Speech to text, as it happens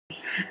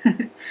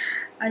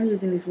I'm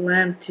using this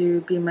lamp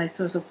to be my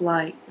source of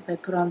light. If I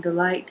put on the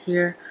light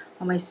here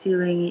on my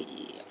ceiling,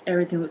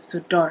 everything looks so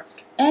dark.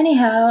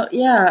 Anyhow,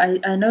 yeah,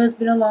 I know it's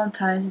been a long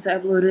time since I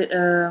uploaded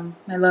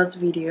my last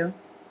video.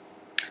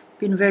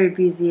 Been very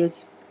busy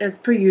as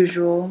per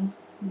usual,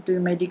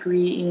 doing my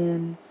degree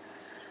in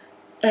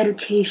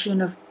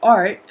education of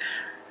art.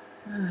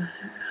 I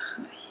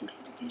hate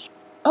education.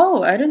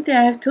 Oh, I don't think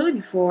I have told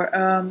you before.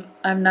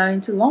 I'm now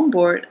into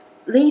longboard.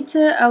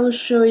 Later, I will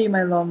show you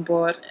my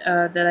longboard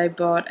that I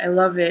bought. I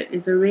love it.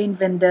 It's a Rain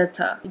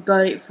Vendetta. I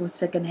got it for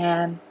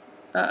secondhand.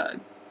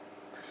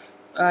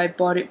 I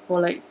bought it for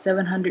like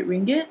 700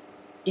 ringgit.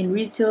 In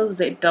retail,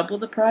 it's like double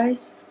the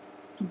price.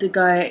 The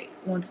guy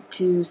wanted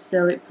to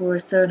sell it for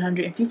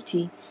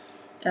 750,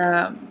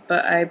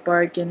 but I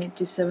bargained it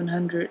to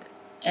 700.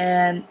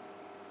 And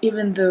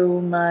even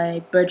though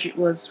my budget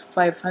was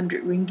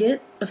 500 ringgit,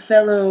 a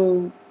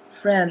fellow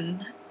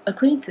friend,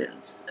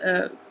 acquaintance,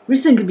 we're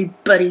soon gonna be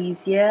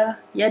buddies, yeah?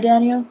 Yeah,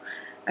 Daniel?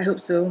 I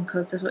hope so,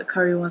 because that's what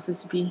Kari wants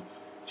us to be.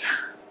 Yeah.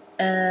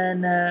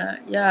 And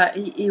yeah,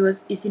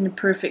 it's in a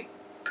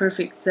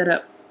perfect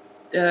setup,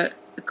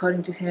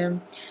 according to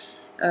him.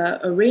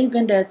 A Rain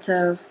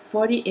Vendetta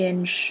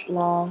 40-inch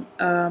long,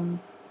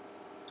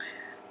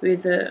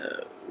 with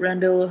a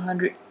Randall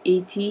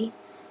 180.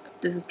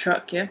 This is a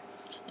truck, yeah?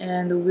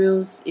 And the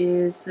wheels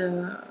is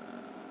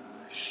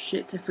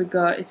shit, I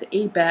forgot. It's an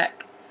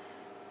A-back.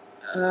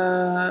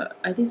 I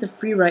think it's a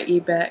freeride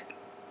A-back.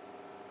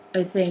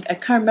 I think, I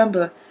can't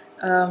remember.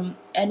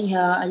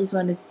 Anyhow, I just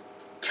want to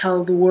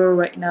tell the world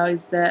right now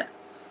is that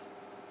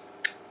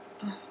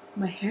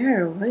my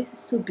hair. Why is it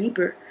so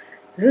beeper?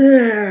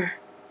 Ugh.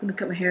 I'm gonna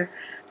cut my hair.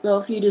 Well,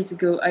 a few days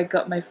ago, I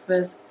got my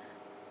first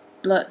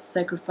blood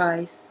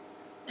sacrifice,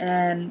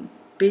 and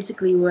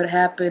basically what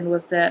happened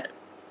was that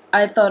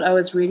I thought I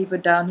was ready for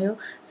downhill,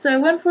 so I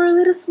went for a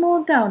little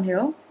small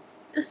downhill.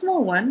 A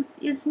small one.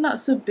 It's not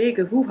so big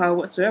a hoo-ha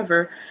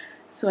whatsoever,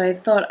 so I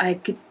thought I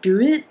could do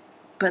it,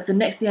 but the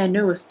next thing I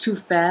know it was too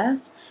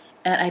fast,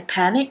 and I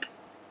panicked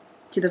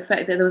to the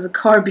fact that there was a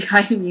car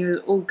behind me,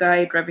 an old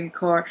guy driving a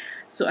car,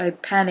 so I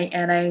panicked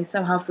and I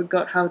somehow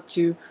forgot how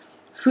to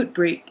foot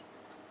brake.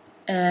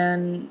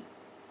 And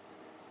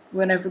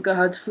when I forgot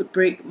how to foot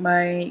brake,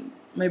 my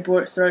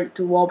board started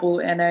to wobble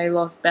and I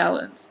lost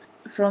balance.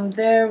 From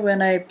there,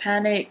 when I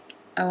panicked,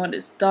 I wanted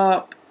to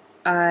stop,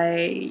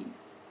 I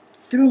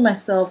threw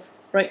myself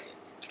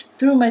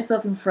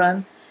in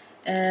front,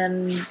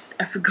 and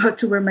I forgot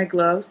to wear my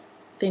gloves.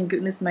 Thank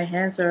goodness my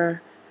hands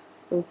are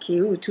okay.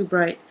 Ooh, too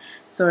bright.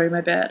 Sorry,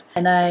 my bad.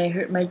 And I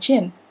hurt my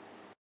chin.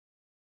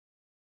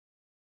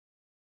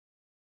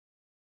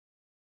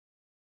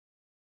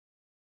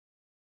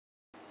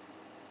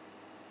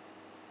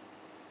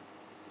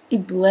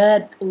 It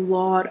bled a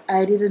lot.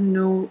 I didn't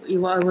know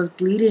I was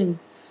bleeding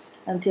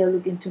until I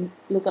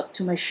look up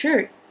to my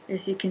shirt.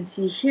 As you can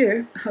see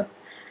here,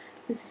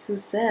 this is so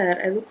sad.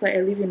 I look like I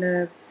live in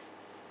a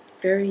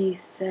very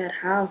sad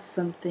house,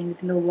 something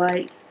with no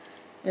lights.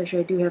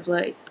 Actually, I do have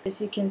lights.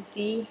 As you can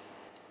see,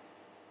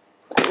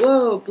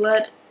 whoa,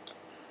 blood.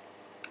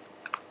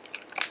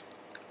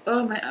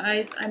 Oh, my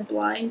eyes, I'm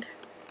blind.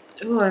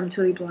 Oh, I'm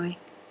totally blind.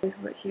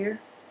 Right here.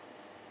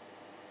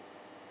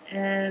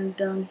 And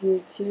down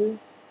here too.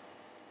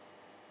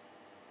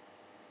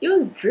 It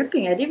was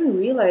dripping. I didn't even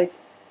realize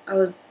I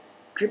was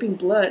dripping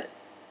blood.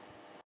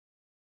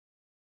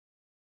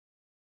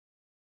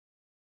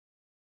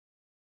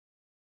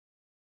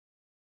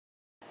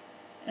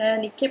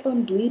 And it kept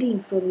on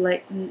bleeding for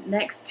like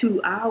next 2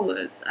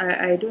 hours.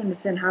 I don't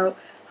understand how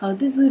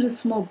this little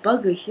small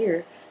bugger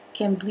here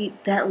can bleed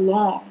that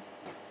long.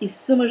 It's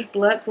so much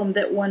blood from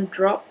that one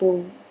drop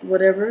or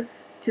whatever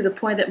to the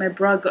point that my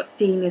bra got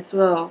stained as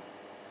well.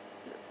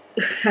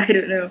 I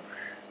don't know,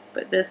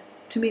 but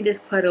to me that's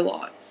quite a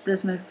lot.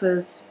 That's my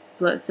first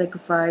blood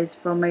sacrifice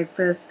from my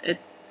first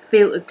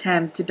failed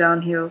attempt to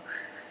downhill.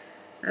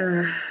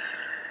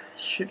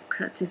 Should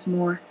practice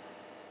more.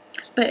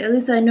 But at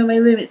least I know my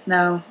limits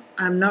now.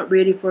 I'm not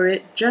ready for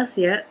it just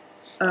yet.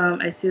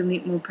 I still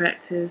need more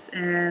practice,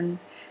 and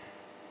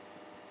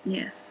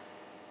yes.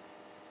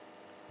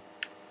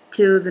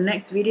 Till the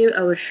next video,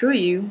 I will show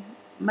you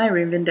my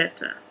Rain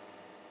Vendetta.